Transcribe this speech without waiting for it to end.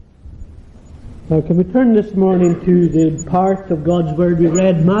Now, can we turn this morning to the part of God's Word we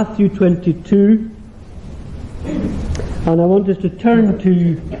read, Matthew 22, and I want us to turn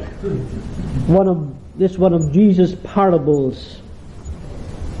to one of Jesus' parables.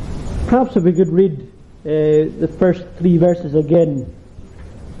 Perhaps if we could read the first 3 verses again.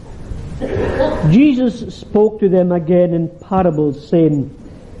 Jesus spoke to them again in parables, saying,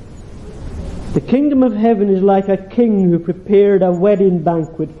 "The kingdom of heaven is like a king who prepared a wedding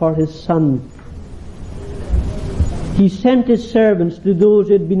banquet for his son. He sent his servants to those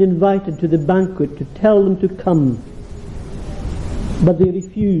who had been invited to the banquet to tell them to come, but they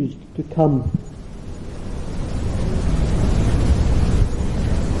refused to come."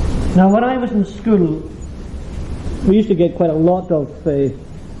 Now, when I was in school, we used to get quite a lot of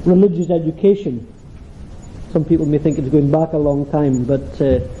religious education. Some people may think it's going back a long time, but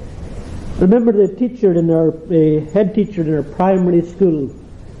remember the teacher in our head teacher in our primary school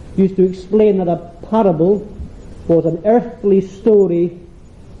used to explain that a parable was an earthly story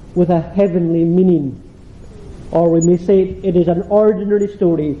with a heavenly meaning, or we may say it is an ordinary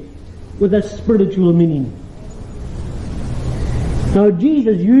story with a spiritual meaning. Now,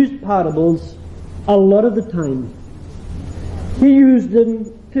 Jesus used parables a lot of the time. He used them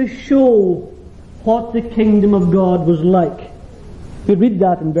to show what the kingdom of God was like. We read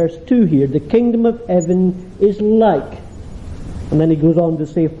that in verse 2 here. The kingdom of heaven is like. And then he goes on to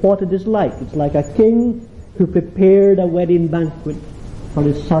say what it is like. It's like a king who prepared a wedding banquet for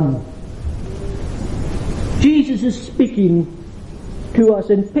his son. Jesus is speaking to us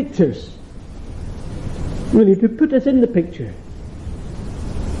in pictures, really to put us in the picture.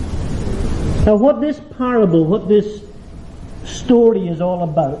 Now, what this parable, what this story is all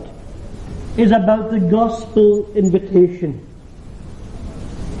about, is about the gospel invitation.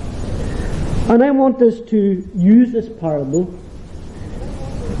 And I want us to use this parable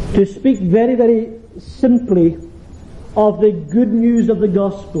to speak very, very simply of the good news of the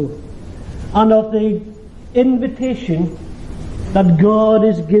gospel and of the invitation that God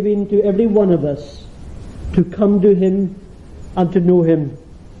is giving to every one of us to come to Him and to know Him.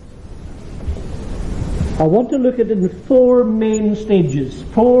 I want to look at it in 4 main stages,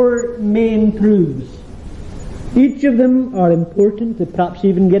 4 main truths. Each of them are important, they perhaps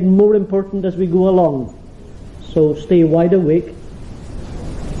even get more important as we go along. So stay wide awake.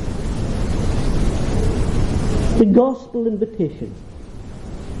 The gospel invitation.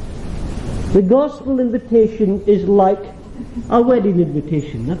 The gospel invitation is like a wedding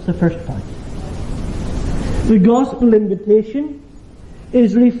invitation. That's the first part. The gospel invitation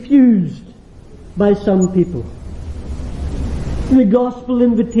is refused by some people. The gospel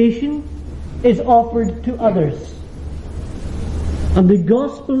invitation is offered to others. And the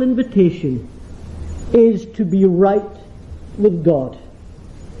gospel invitation is to be right with God.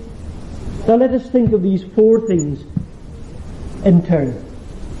 Now let us think of these 4 things in turn.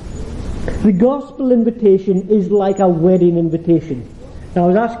 The gospel invitation is like a wedding invitation. Now I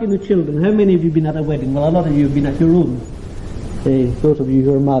was asking the children, how many of you have been at a wedding? Well, a lot of you have been at your own. Those of you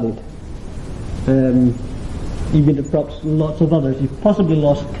who are married. You've been to perhaps lots of others. You've possibly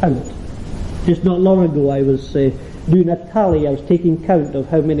lost count. Just not long ago I was doing a tally. I was taking count of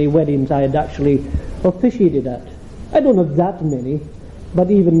how many weddings I had actually officiated at. I don't have that many,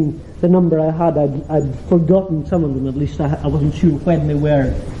 but even the number I had, I'd forgotten some of them. At least I wasn't sure when they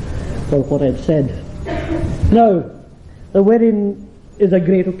were or what I'd said. Now, the wedding is a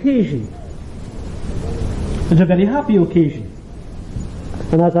great occasion. It's a very happy occasion.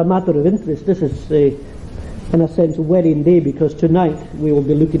 And as a matter of interest, this is, in a sense, a wedding day, because tonight we will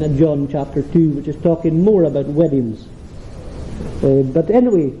be looking at John chapter 2, which is talking more about weddings. But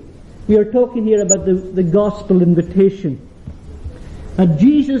anyway, we are talking here about the gospel invitation. And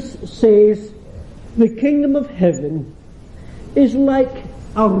Jesus says the kingdom of heaven is like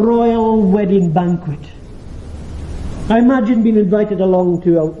a royal wedding banquet. I imagine being invited along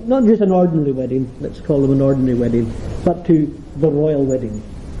to not just an ordinary wedding, let's call them an ordinary wedding, but to the royal wedding.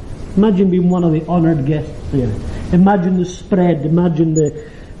 Imagine being one of the honoured guests there. Imagine the spread, imagine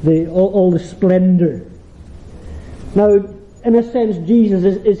all the splendour. Now, in a sense, Jesus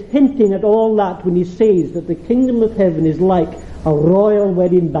is hinting at all that when he says that the kingdom of heaven is like a royal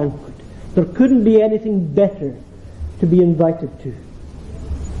wedding banquet. There couldn't be anything better to be invited to.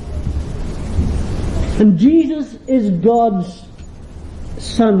 And Jesus is God's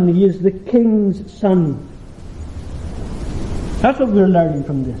Son. He is the King's Son. That's what we're learning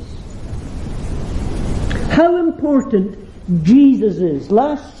from this. How important Jesus is.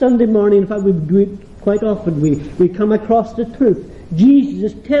 Last Sunday morning, in fact we do it quite often, we come across the truth.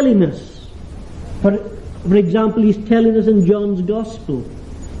 Jesus is telling us. For example, he's telling us in John's Gospel,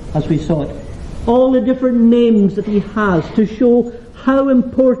 as we saw it, all the different names that he has to show how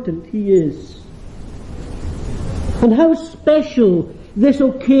important he is and how special this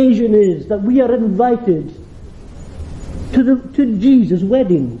occasion is that we are invited to Jesus'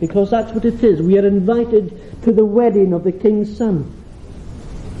 wedding, because that's what it is. We are invited to the wedding of the King's Son.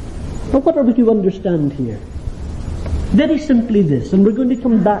 But what are we to understand here? Very simply this, and we're going to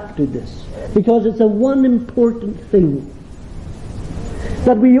come back to this, because it's a one important thing.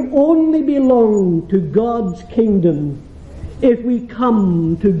 That we only belong to God's kingdom if we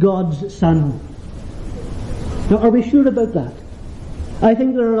come to God's Son. Now, are we sure about that? I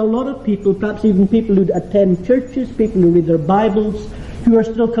think there are a lot of people, perhaps even people who attend churches, people who read their Bibles, who are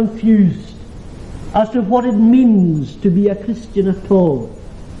still confused as to what it means to be a Christian at all.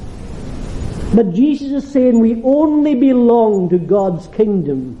 But Jesus is saying we only belong to God's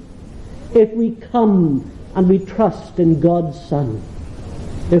kingdom if we come and we trust in God's Son,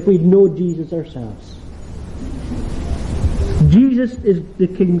 if we know Jesus ourselves. Jesus is the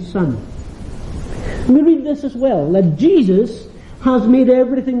King's Son. We read this as well, that Jesus has made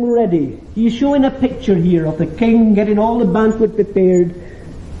everything ready. He's showing a picture here of the king getting all the banquet prepared.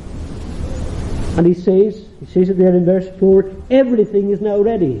 And he says it there in verse 4, everything is now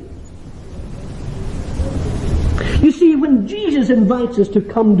ready. You see, when Jesus invites us to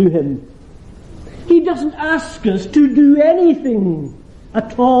come to him, he doesn't ask us to do anything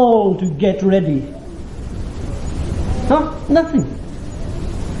at all to get ready. No, nothing.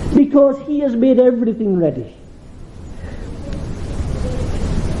 Because he has made everything ready.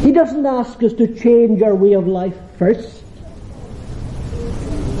 He doesn't ask us to change our way of life first.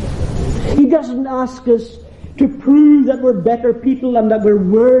 He doesn't ask us to prove that we're better people and that we're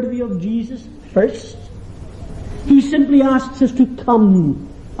worthy of Jesus first. He simply asks us to come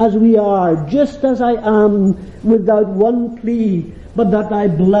as we are, just as I am, without one plea, but that thy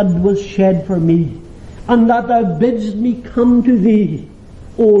blood was shed for me, and that thou bidst me come to thee.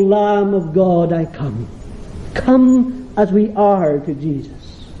 O Lamb of God, I come. Come as we are to Jesus.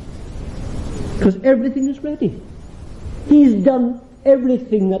 Because everything is ready. He's done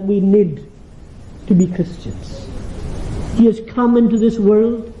everything that we need to be Christians. He has come into this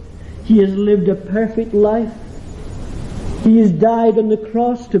world. He has lived a perfect life. He has died on the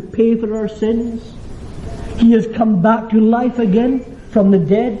cross to pay for our sins. He has come back to life again from the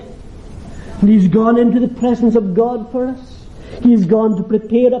dead. And he's gone into the presence of God for us. He's gone to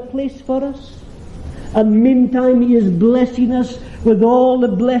prepare a place for us. And meantime he is blessing us with all the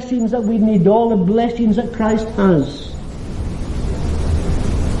blessings that we need, all the blessings that Christ has.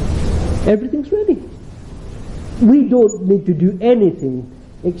 Everything's ready. We don't need to do anything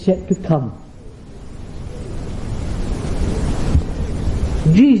except to come.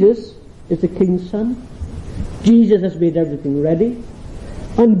 Jesus is the King's Son. Jesus has made everything ready.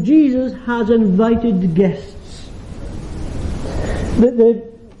 And Jesus has invited guests.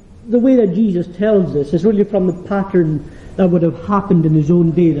 The way that Jesus tells this is really from the pattern that would have happened in his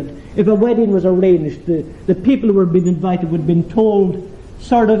own day, that if a wedding was arranged, the people who were being invited would have been told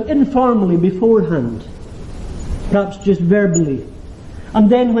sort of informally beforehand, perhaps just verbally. And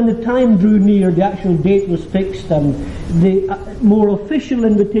then when the time drew near, the actual date was fixed and the more official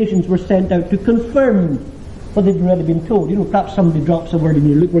invitations were sent out to confirm what they'd already been told. You know, perhaps somebody drops a word in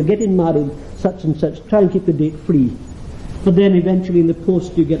you, look, we're getting married, such and such, try and keep the date free. But then eventually in the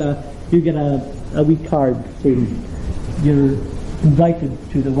post you get a wee card saying you're invited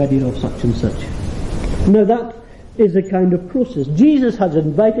to the wedding of such and such. Now that is the kind of process. Jesus has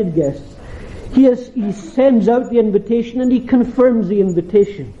invited guests. He sends out the invitation and he confirms the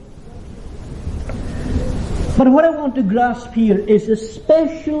invitation. But what I want to grasp here is a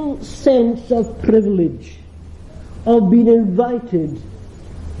special sense of privilege of being invited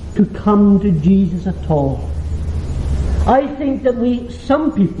to come to Jesus at all. I think that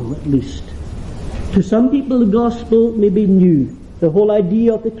some people at least, to some people the gospel may be new. The whole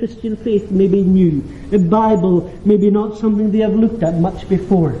idea of the Christian faith may be new. The Bible may be not something they have looked at much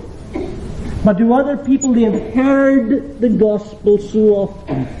before. But to other people, they have heard the gospel so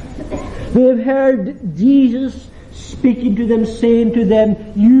often. They have heard Jesus speaking to them, saying to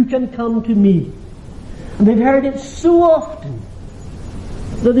them, you can come to me. And they've heard it so often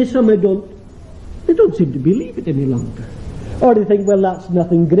that they somehow don't seem to believe it any longer. Or they think, well, that's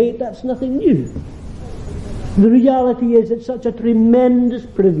nothing great, that's nothing new. The reality is it's such a tremendous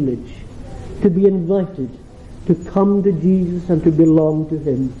privilege to be invited to come to Jesus and to belong to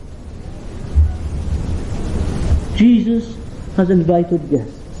him. Jesus has invited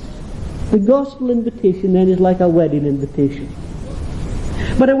guests. The gospel invitation then is like a wedding invitation.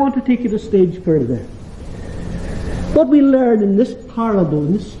 But I want to take it a stage further. What we learn in this parable,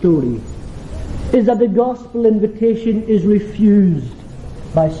 in this story, is that the gospel invitation is refused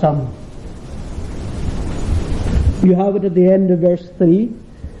by some. You have it at the end of verse 3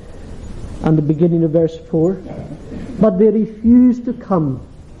 and the beginning of verse 4. But they refused to come.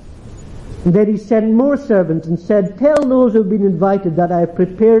 And then he sent more servants and said, "Tell those who have been invited that I have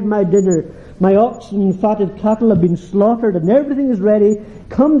prepared my dinner. My oxen and fatted cattle have been slaughtered and everything is ready.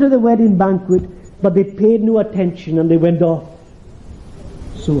 Come to the wedding banquet." But they paid no attention and they went off.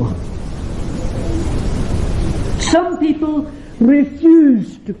 So on. Some people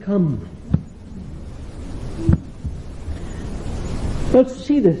refused to come. Let's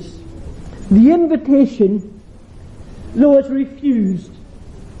see this. The invitation, though it's refused,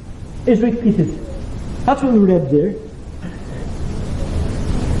 is repeated. That's what we read there.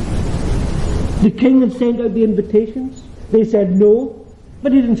 The king had sent out the invitations. They said no.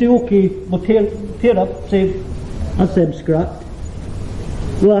 But he didn't say, okay, we'll tear up, say, that's them scrapped.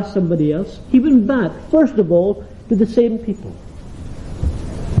 We'll ask somebody else. He went back, first of all, to the same people.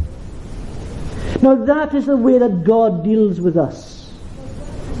 Now that is the way that God deals with us.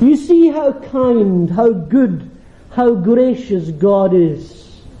 You see how kind, how good, how gracious God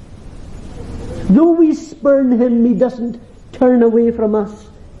is. Though we spurn Him, He doesn't turn away from us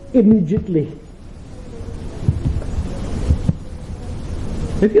immediately.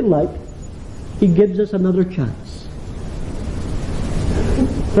 If you like, He gives us another chance.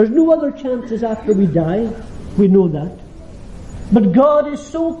 There's no other chances after we die. We know that. But God is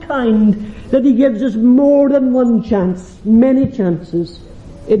so kind that He gives us more than one chance, many chances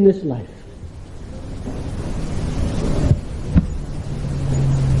in this life.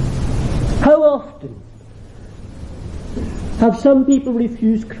 How often have some people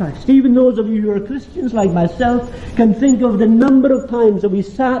refused Christ? Even those of you who are Christians like myself can think of the number of times that we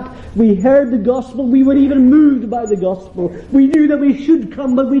sat, we heard the gospel, we were even moved by the gospel. We knew that we should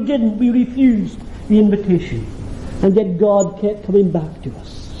come, but we didn't. We refused the invitation. And yet God kept coming back to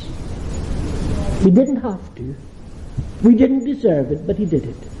us. We didn't have to. We didn't deserve it, but He did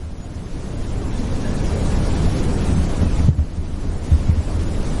it.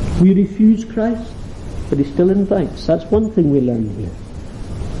 We refuse Christ, but He still invites. That's one thing we learn here.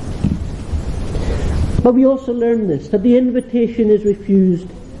 But we also learn this, that the invitation is refused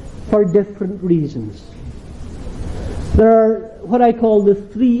for different reasons. There are what I call the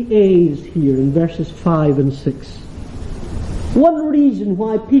 3 A's here in verses 5 and 6. One reason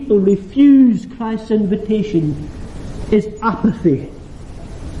why people refuse Christ's invitation is apathy.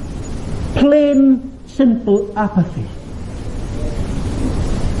 Plain, simple apathy.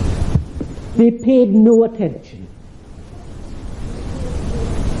 They paid no attention.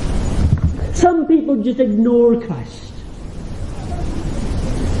 Some people just ignore Christ.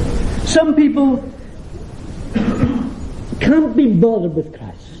 Some people can't be bothered with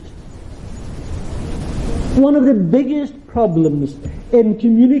Christ. One of the biggest problems in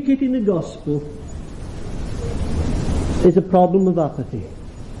communicating the gospel is a problem of apathy.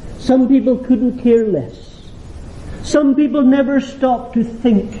 Some people couldn't care less. Some people never stop to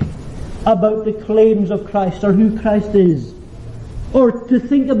think about the claims of Christ or who Christ is, or to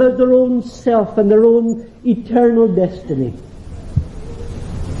think about their own self and their own eternal destiny.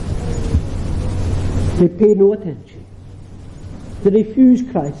 They pay no attention. They refuse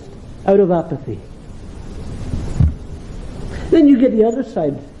Christ out of apathy. Then you get the other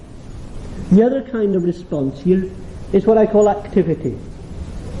side. The other kind of response here is what I call activity.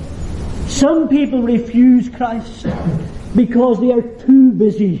 Some people refuse Christ because they are too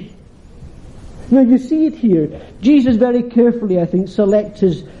busy. Now you see it here. Jesus very carefully, I think, selects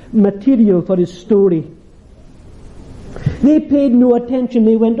his material for his story. They paid no attention,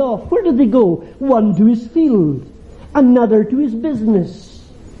 they went off. Where did they go? One to his field, another to his business.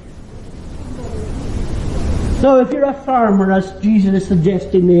 Now if you're a farmer, as Jesus is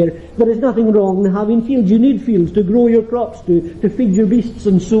suggesting there is nothing wrong in having fields. You need fields to grow your crops, to feed your beasts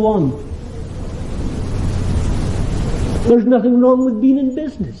and so on. There's nothing wrong with being in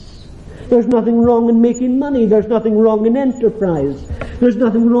business. There's nothing wrong in making money. There's nothing wrong in enterprise. There's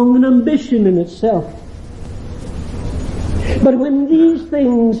nothing wrong in ambition in itself. But when these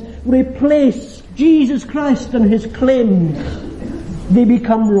things replace Jesus Christ and His claims, they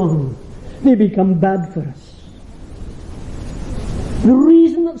become wrong. They become bad for us. The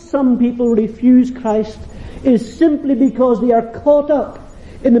reason that some people refuse Christ is simply because they are caught up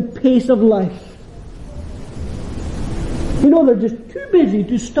in the pace of life. You know, they're just too busy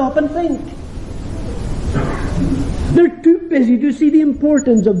to stop and think. They're too busy to see the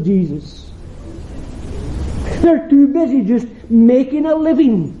importance of Jesus. They're too busy just making a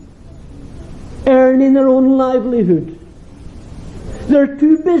living, earning their own livelihood. They're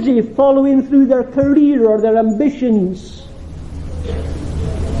too busy following through their career or their ambitions.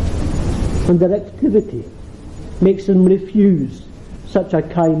 And their activity makes them refuse such a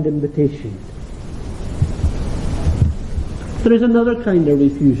kind invitation. There is another kind of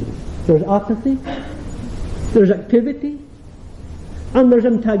refusal. There's apathy, there's activity, and there's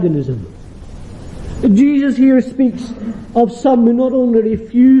antagonism. Jesus here speaks of some who not only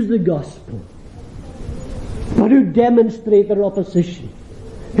refuse the gospel, but who demonstrate their opposition,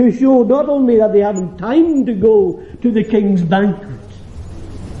 who show not only that they haven't time to go to the king's banquet,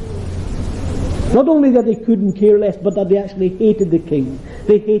 not only that they couldn't care less, but that they actually hated the king,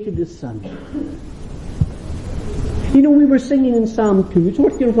 they hated his son. You know, we were singing in Psalm 2. It's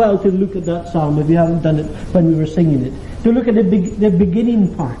worth your while to look at that psalm if you haven't done it when we were singing it. To look at the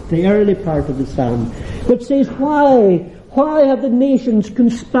beginning part, the early part of the psalm, which says, Why have the nations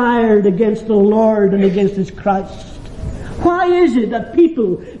conspired against the Lord and against his Christ? Why is it that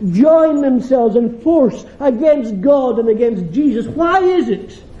people join themselves in force against God and against Jesus? Why is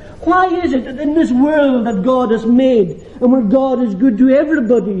it? Why is it that in this world that God has made, and where God is good to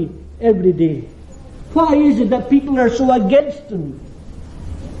everybody every day, why is it that people are so against him?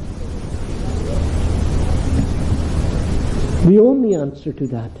 The only answer to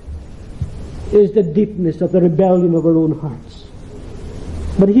that is the deepness of the rebellion of our own hearts.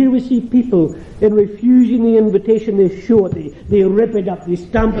 But here we see people, in refusing the invitation, they show it, they rip it up, they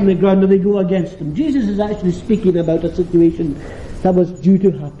stamp on the ground, and they go against him. Jesus is actually speaking about a situation that was due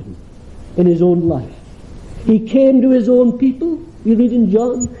to happen in his own life. He came to his own people, you read in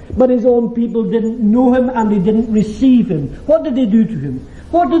John, but his own people didn't know him and they didn't receive him. What did they do to him?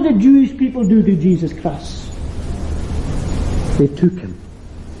 What did the Jewish people do to Jesus Christ? They took him,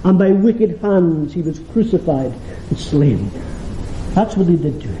 and by wicked hands he was crucified and slain. That's what they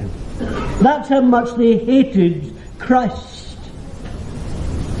did to him. That's how much they hated Christ.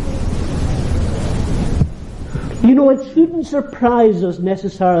 You know, it shouldn't surprise us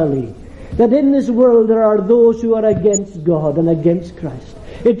necessarily that in this world there are those who are against God and against Christ.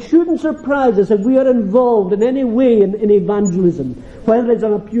 It shouldn't surprise us if we are involved in any way in evangelism, whether it's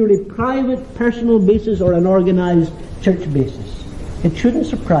on a purely private, personal basis or an organized church basis. It shouldn't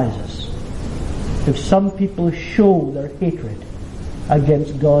surprise us if some people show their hatred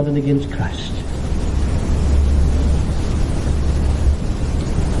against God and against Christ.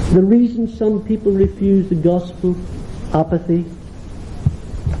 The reason some people refuse the gospel: apathy,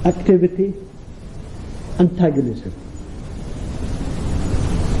 activity, antagonism.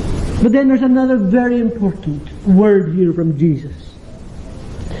 But then there's another very important word here from Jesus.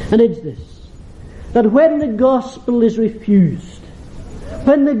 And it's this: that when the gospel is refused,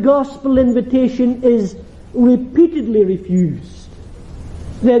 when the gospel invitation is repeatedly refused,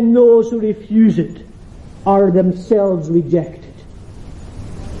 then those who refuse it are themselves rejected.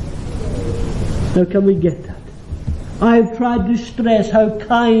 Now, can we get that? I've tried to stress how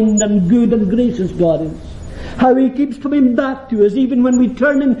kind and good and gracious God is, how he keeps coming back to us even when we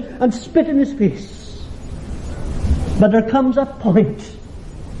turn him and spit in his face. But there comes a point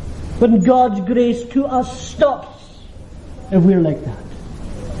when God's grace to us stops if we're like that.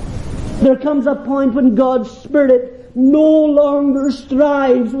 There comes a point when God's Spirit no longer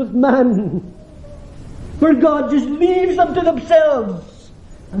strives with man, where God just leaves them to themselves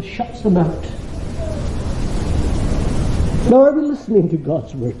and shuts them out. Now, are we listening to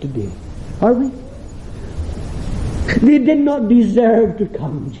God's word today? Are we? They did not deserve to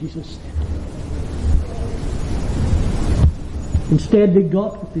come, Jesus said. Instead, they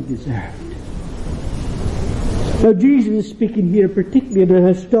got what they deserved. Now, Jesus is speaking here particularly in a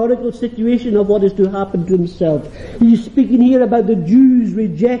historical situation of what is to happen to himself. He's speaking here about the Jews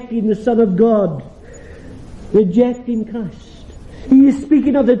rejecting the Son of God, rejecting Christ. He is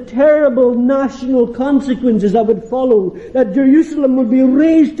speaking of the terrible national consequences that would follow, that Jerusalem would be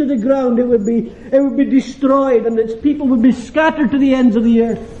razed to the ground, it would be destroyed, and its people would be scattered to the ends of the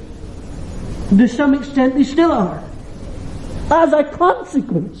earth. To some extent they still are, as a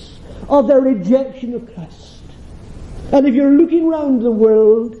consequence of their rejection of Christ. And if you're looking around the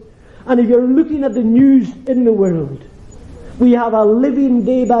world, and if you're looking at the news in the world, we have a living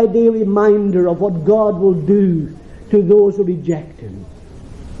day-by-day reminder of what God will do to those who reject him.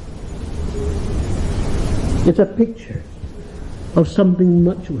 It's a picture of something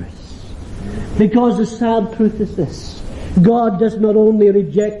much worse. Because the sad truth is this: God does not only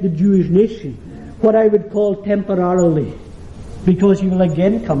reject the Jewish nation, what I would call temporarily, because he will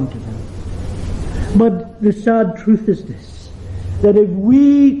again come to them. But the sad truth is this: that if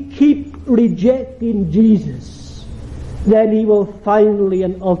we keep rejecting Jesus, then he will finally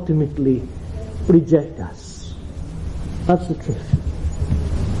and ultimately reject us. That's the truth.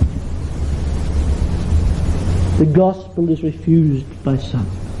 The gospel is refused by some.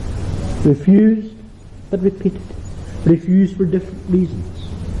 Refused, but repeated. Refused for different reasons.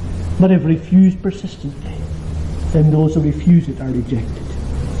 But if refused persistently, then those who refuse it are rejected.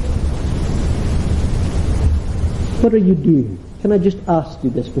 What are you doing? Can I just ask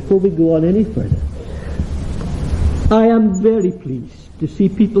you this before we go on any further? I am very pleased to see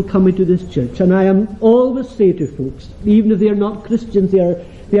people coming to this church, and I am always say to folks, even if they are not Christians,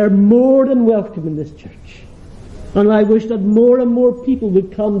 they are more than welcome in this church. And I wish that more and more people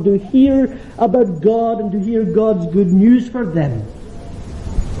would come to hear about God and to hear God's good news for them.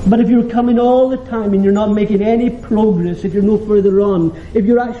 But if you're coming all the time and you're not making any progress, if you're no further on, if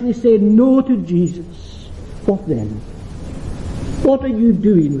you're actually saying no to Jesus, what then? What are you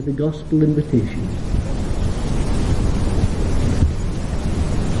doing with the gospel invitation?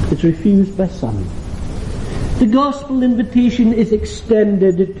 It's refused by some. The gospel invitation is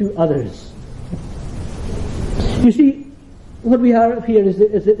extended to others. You see, what we have here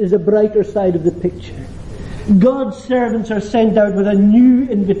is a brighter side of the picture. God's servants are sent out with a new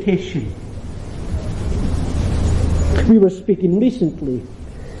invitation. We were speaking recently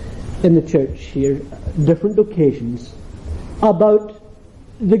in the church here, different occasions, about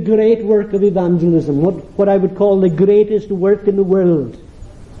the great work of evangelism, what I would call the greatest work in the world.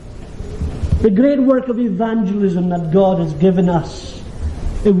 The great work of evangelism that God has given us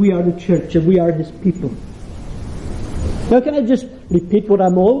if we are the church, if we are His people. Now can I just repeat what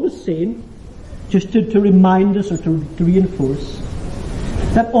I'm always saying, just to remind us or to reinforce,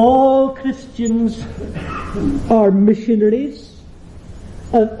 that all Christians are missionaries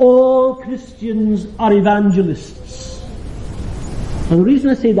and all Christians are evangelists. And the reason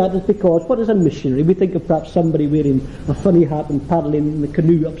I say that is because, what is a missionary? We think of perhaps somebody wearing a funny hat and paddling in the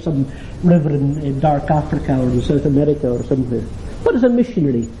canoe up some river in dark Africa or in South America or somewhere. What is a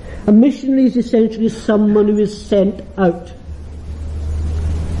missionary? A missionary is essentially someone who is sent out.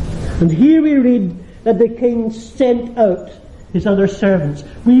 And here we read that the king sent out his other servants.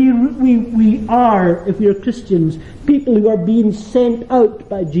 We are, if we are Christians, people who are being sent out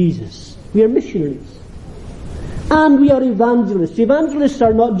by Jesus. We are missionaries. And we are evangelists. Evangelists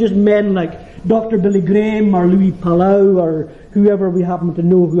are not just men like Dr. Billy Graham or Louis Palau or whoever we happen to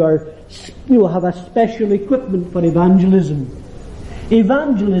know who are, have a special equipment for evangelism.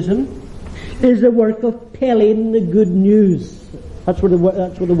 Evangelism is the work of telling the good news. That's what the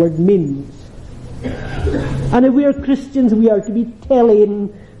word means. And if we are Christians, we are to be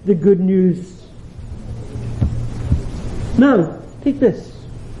telling the good news. Now, take this.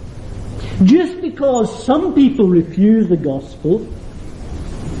 Just because some people refuse the gospel,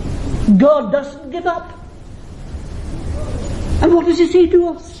 God doesn't give up. And what does He say to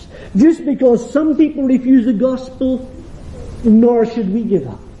us? Just because some people refuse the gospel, nor should we give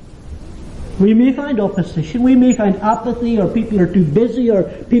up. We may find opposition, we may find apathy, or people are too busy, or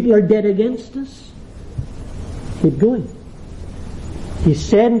people are dead against us. Keep going. He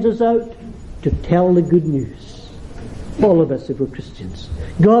sends us out to tell the good news. All of us, if we're Christians.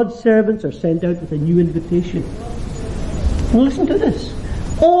 God's servants are sent out with a new invitation. Well, listen to this.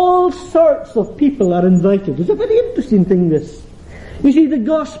 All sorts of people are invited. It's a very interesting thing, this. You see, the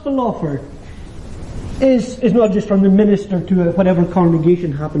gospel offer is not just from the minister to whatever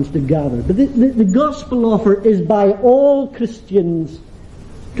congregation happens to gather. But the gospel offer is by all Christians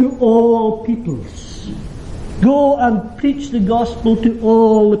to all peoples. Go and preach the gospel to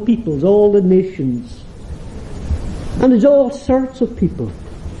all the peoples, all the nations. And there's all sorts of people.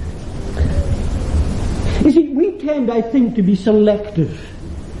 You see, we tend, I think, to be selective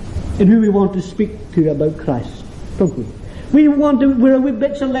in who we want to speak to about Christ, don't we? We're a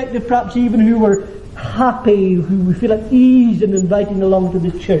bit selective, perhaps even who we're happy, who we feel at ease in inviting along to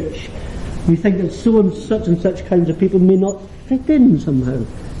the church. We think that so and such kinds of people may not fit in somehow.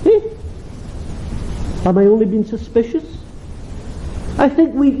 Am I only being suspicious? I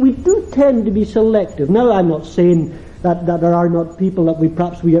think we do tend to be selective. Now, I'm not saying that there are not people that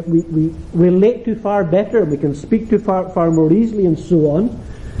we relate to far better and we can speak to far more easily and so on.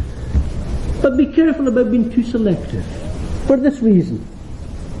 But be careful about being too selective. For this reason,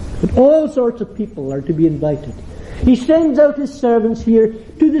 that all sorts of people are to be invited. He sends out His servants here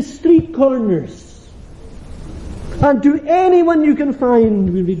to the street corners and to anyone you can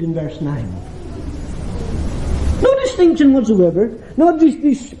find, we read in verse 9. No distinction whatsoever. Not just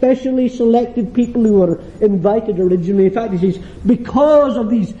these specially selected people who were invited originally. In fact, he says, because of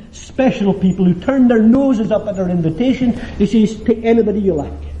these special people who turned their noses up at our invitation, he says, take anybody you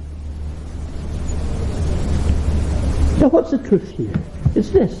like. Now what's the truth here?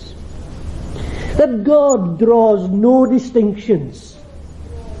 It's this. That God draws no distinctions.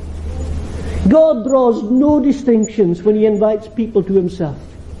 God draws no distinctions when He invites people to Himself.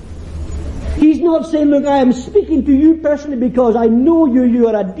 He's not saying, look, I am speaking to you personally because I know you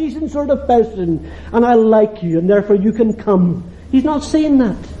are a decent sort of person, and I like you, and therefore you can come. He's not saying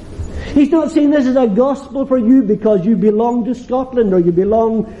that. He's not saying this is a gospel for you because you belong to Scotland, or you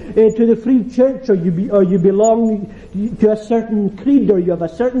belong to the Free Church, or you belong to a certain creed, or you have a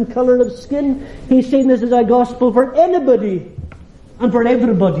certain colour of skin. He's saying this is a gospel for anybody and for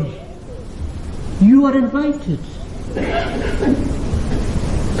everybody. You are invited.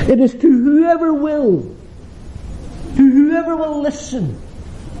 It is to whoever will, listen,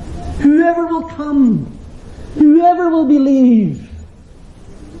 whoever will come, whoever will believe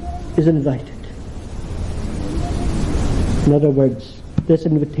is invited. In other words, this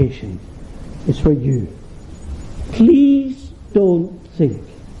invitation is for you. Please don't think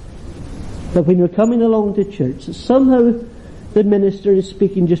that when you're coming along to church, that somehow the minister is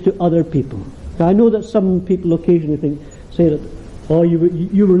speaking just to other people. Now, I know that some people occasionally say that, oh,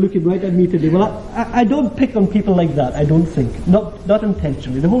 you were looking right at me today. Well, I don't pick on people like that, I don't think. Not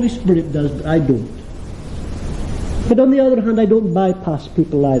intentionally. The Holy Spirit does, but I don't. But on the other hand, I don't bypass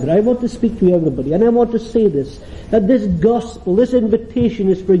people either. I want to speak to everybody. And I want to say this, that this gospel, this invitation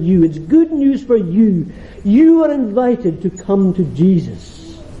is for you. It's good news for you. You are invited to come to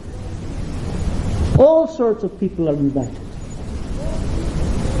Jesus. All sorts of people are invited.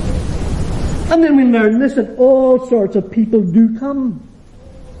 And then we learn this, that all sorts of people do come.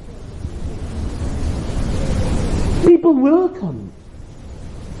 People will come.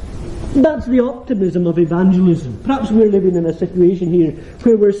 That's the optimism of evangelism. Perhaps we're living in a situation here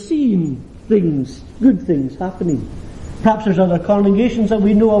where we're seeing things, good things happening. Perhaps there's other congregations that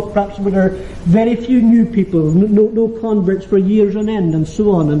we know of, perhaps where there are very few new people, no converts for years on end, and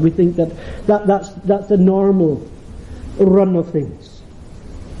so on, and we think that's the normal run of things.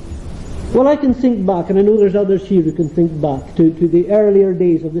 Well, I can think back, and I know there's others here who can think back to the earlier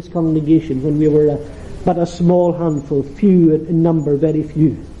days of this congregation when we were but a small handful, few in number, very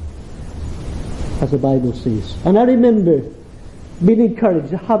few, as the Bible says. And I remember being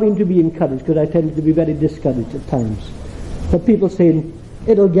encouraged, having to be encouraged, because I tended to be very discouraged at times. But people saying,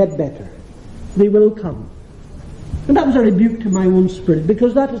 it'll get better. They will come. And that was a rebuke to my own spirit,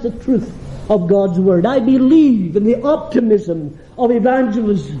 because that is the truth of God's Word. I believe in the optimism of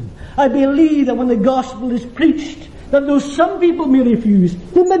evangelism. I believe that when the gospel is preached, that though some people may refuse,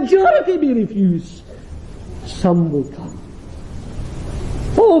 the majority may refuse, some will come.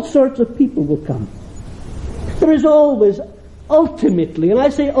 All sorts of people will come. There is always, ultimately, and I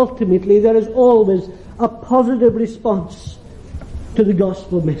say ultimately, there is always a positive response to the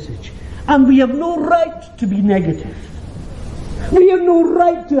gospel message. And we have no right to be negative. We have no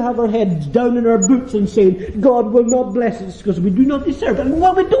right to have our heads down in our boots and saying, God will not bless us because we do not deserve it.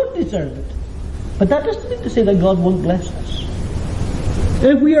 Well, we don't deserve it. But that doesn't mean to say that God won't bless us.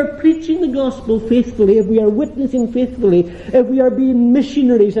 If we are preaching the gospel faithfully, if we are witnessing faithfully, if we are being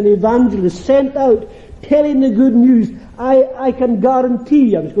missionaries and evangelists sent out telling the good news, I can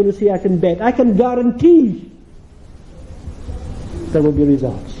guarantee, I was going to say I can bet, I can guarantee there will be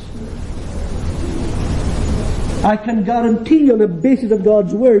results. I can guarantee on the basis of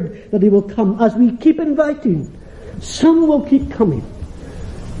God's Word that He will come. As we keep inviting, some will keep coming,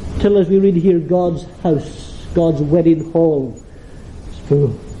 till as we read here, God's house, God's wedding hall is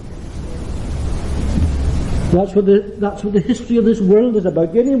full. That's what the history of this world is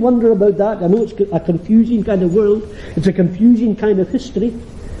about. You any wonder about that? I know it's a confusing kind of world. It's a confusing kind of history.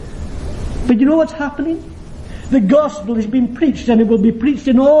 But you know what's happening? The gospel is being preached, and it will be preached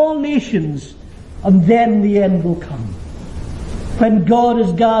in all nations. And then the end will come. When God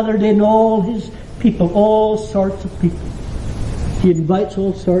has gathered in all His people, all sorts of people. He invites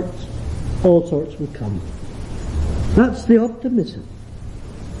all sorts will come. That's the optimism.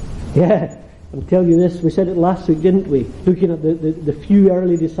 Yeah, I'll tell you this, we said it last week, didn't we? Looking at the few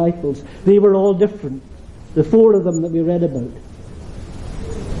early disciples. They were all different. The 4 of them that we read about.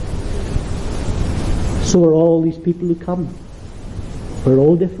 So are all these people who come. We're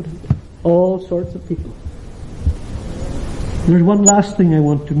all different. All sorts of people. There's one last thing I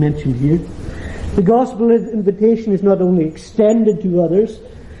want to mention here. The gospel invitation is not only extended to others,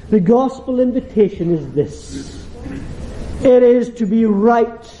 the gospel invitation is this. It is to be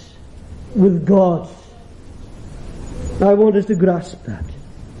right with God. I want us to grasp that.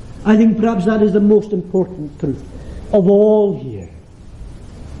 I think perhaps that is the most important truth of all here.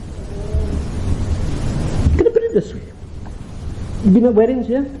 Can I put it this way? You've been at weddings,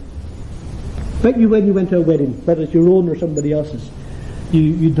 yeah? Like when you went to a wedding, whether it's your own or somebody else's,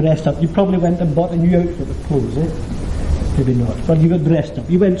 you dressed up. You probably went and bought a new outfit of clothes, eh? Maybe not. But you got dressed up.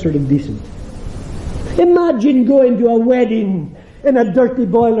 You went sort of decent. Imagine going to a wedding in a dirty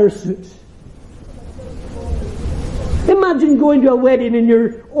boiler suit. Imagine going to a wedding in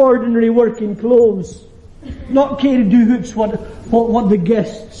your ordinary working clothes, not caring two hoots what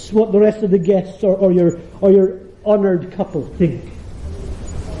the rest of the guests or your honoured couple think.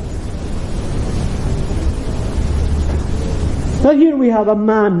 Now here we have a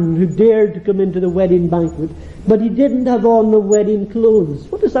man who dared to come into the wedding banquet, but he didn't have on the wedding clothes.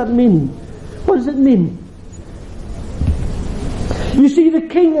 What does that mean? What does it mean? You see, the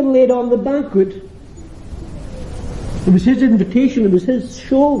king had laid on the banquet. It was his invitation, it was his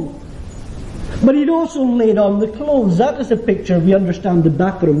show. But he'd also laid on the clothes. That is a picture, we understand the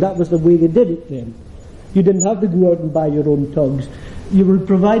background. That was the way they did it then. You didn't have to go out and buy your own togs. You were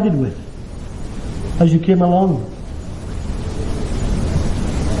provided with as you came along.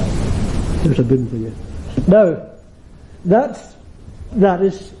 There's a bin for you. Now, that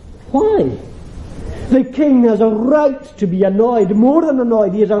is why. The king has a right to be annoyed, more than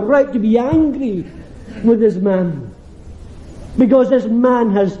annoyed. He has a right to be angry with this man. Because this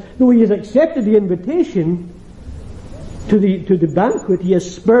man has, though he has accepted the invitation to the banquet, he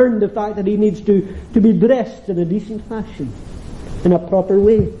has spurned the fact that he needs to be dressed in a decent fashion, in a proper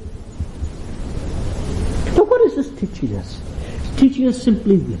way. So what is this teaching us? It's teaching us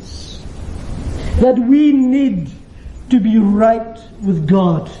simply this, that we need to be right with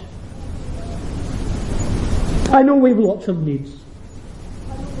God. I know we have lots of needs.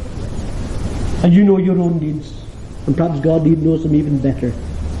 And you know your own needs. And perhaps God knows them even better.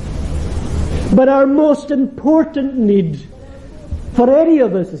 But our most important need for any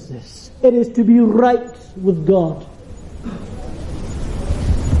of us is this. It is to be right with God.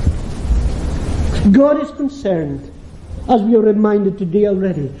 God is concerned, as we are reminded today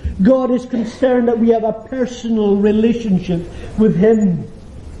already, God is concerned that we have a personal relationship with Him.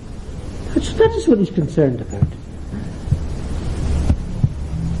 That is what He's concerned about.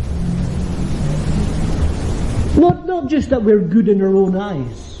 Not just that we're good in our own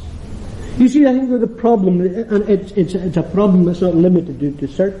eyes. You see, I think that the problem, and it's a problem that's not limited to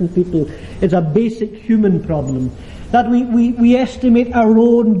certain people, it's a basic human problem, that we estimate our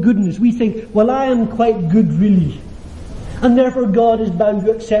own goodness. We think, well, I am quite good really, and therefore God is bound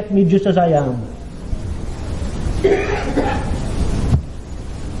to accept me just as I am.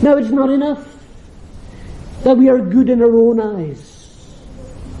 Now, it's not enough that we are good in our own eyes.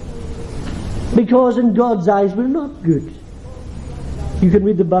 Because in God's eyes we're not good. You can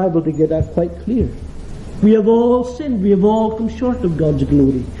read the Bible to get that quite clear. We have all sinned. We have all come short of God's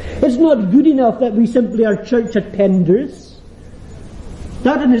glory. It's not good enough that we simply are church attenders.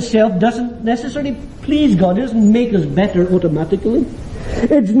 That in itself doesn't necessarily please God. It doesn't make us better automatically.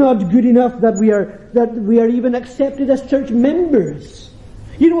 It's not good enough that we are even accepted as church members.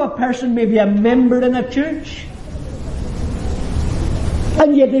 You know, a person may be a member in a church,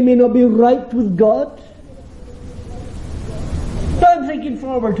 and yet they may not be right with God. Now I'm thinking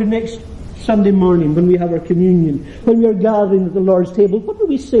forward to next Sunday morning when we have our communion, when we are gathering at the Lord's table. What are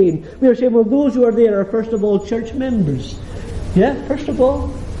we saying? We are saying, well, those who are there are first of all church members. Yeah, first of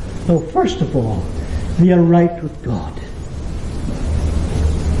all? No, first of all, we are right with God.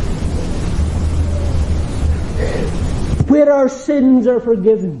 Where our sins are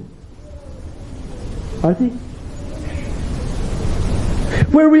forgiven. Are they?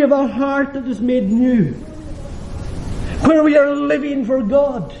 Where we have a heart that is made new. Where we are living for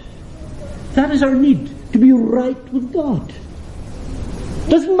God. That is our need, to be right with God. It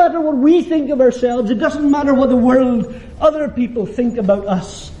doesn't matter what we think of ourselves. It doesn't matter what the world, other people think about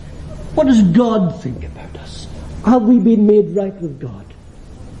us. What does God think about us? Have we been made right with God?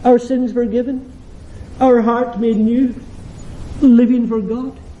 Our sins forgiven? Our heart made new? Living for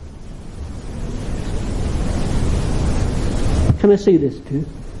God? Can I say this too?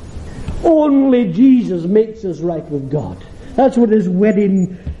 Only Jesus makes us right with God. That's what His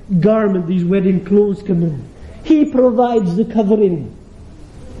wedding garment, these wedding clothes come in. He provides the covering.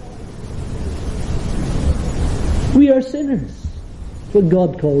 We are sinners. That's what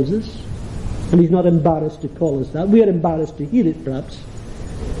God calls us. And He's not embarrassed to call us that. We are embarrassed to hear it perhaps.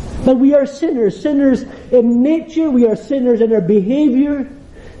 But we are sinners. Sinners in nature. We are sinners in our behavior.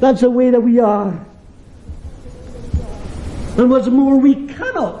 That's the way that we are. And what's more, we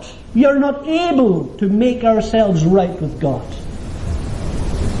are not able to make ourselves right with God.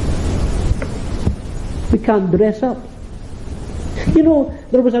 We can't dress up. You know,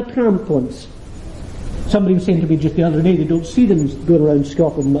 there was a tramp once. Somebody was saying to me just the other day, they don't see them going around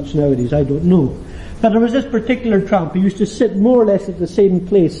Scotland much nowadays, I don't know. But there was this particular tramp who used to sit more or less at the same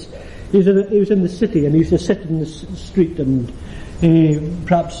place. He was in the city, and he used to sit in the street and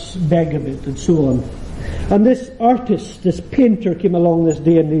perhaps beg a bit and so on. And this artist, this painter, came along this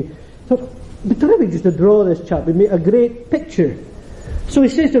day, and he thought, it'd be terrific just to draw this chap. He'd make a great picture. So he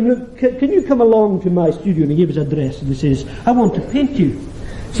says to him, look, can you come along to my studio? And he gave his address, and he says, I want to paint you.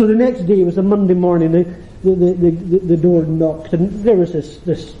 So the next day, it was a Monday morning, the door knocked, and there was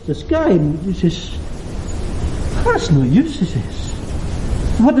this guy, and he says, that's no use, he says.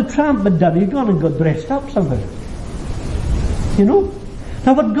 What the tramp had done, he'd gone and got dressed up somehow. You know?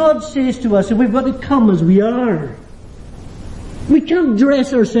 Now what God says to us is we've got to come as we are. We can't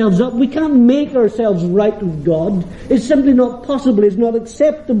dress ourselves up. We can't make ourselves right with God. It's simply not possible. It's not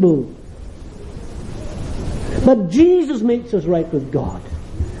acceptable. But Jesus makes us right with God.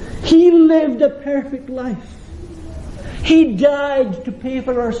 He lived a perfect life. He died to pay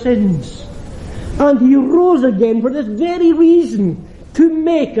for our sins. And He rose again for this very reason, to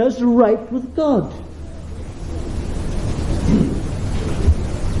make us right with God.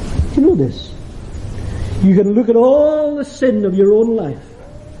 Do you know this? You can look at all the sin of your own life,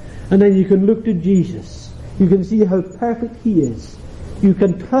 and then you can look to Jesus. You can see how perfect He is. You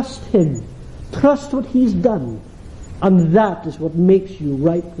can trust Him, trust what He's done, and that is what makes you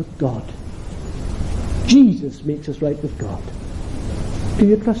right with God. Jesus makes us right with God. Do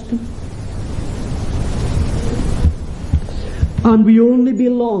you trust Him? And we only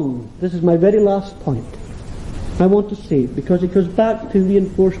belong. This is my very last point. I want to say it because it goes back to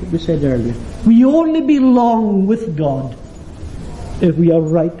reinforce what we said earlier. We only belong with God if we are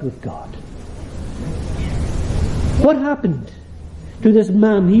right with God. What happened to this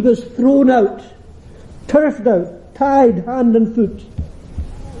man? He was thrown out, turfed out, tied hand and foot,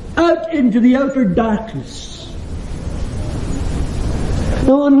 out into the outer darkness.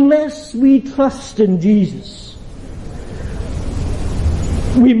 Now, unless we trust in Jesus,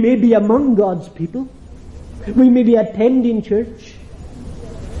 we may be among God's people. We may be attending church,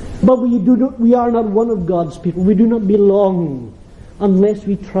 but we are not one of God's people. We do not belong unless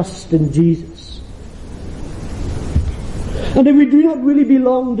we trust in Jesus. And if we do not really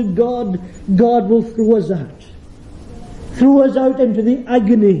belong to God, God will throw us out. Throw us out into the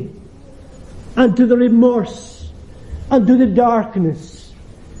agony, and to the remorse, and to the darkness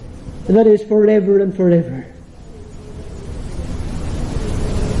that is forever and forever.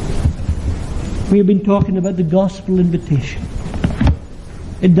 We have been talking about the gospel invitation.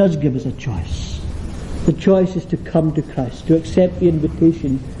 It does give us a choice. The choice is to come to Christ, to accept the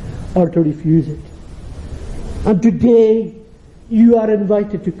invitation or to refuse it. And today, you are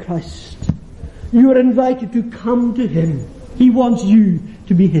invited to Christ. You are invited to come to Him. He wants you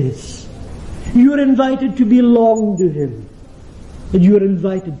to be His. You are invited to belong to Him. And you are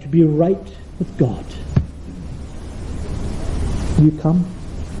invited to be right with God. Will you come?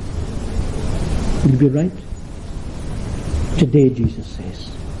 Will you be right? Today, Jesus says.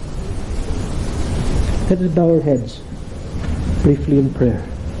 Let us bow our heads briefly in prayer.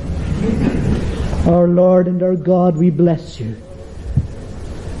 Our Lord and our God, we bless You.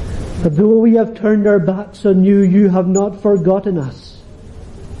 That though we have turned our backs on You, You have not forgotten us.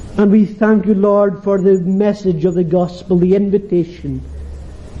 And we thank You, Lord, for the message of the gospel, the invitation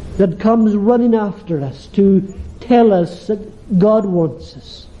that comes running after us to tell us that God wants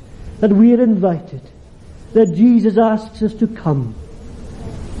us, that we are invited, that Jesus asks us to come.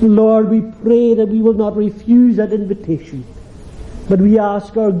 Lord, we pray that we will not refuse that invitation, but we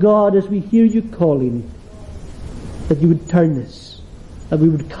ask our God, as we hear You calling, that You would turn us, that we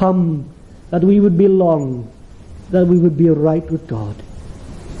would come, that we would belong, that we would be right with God.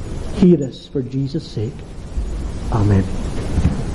 Hear us for Jesus' sake. Amen.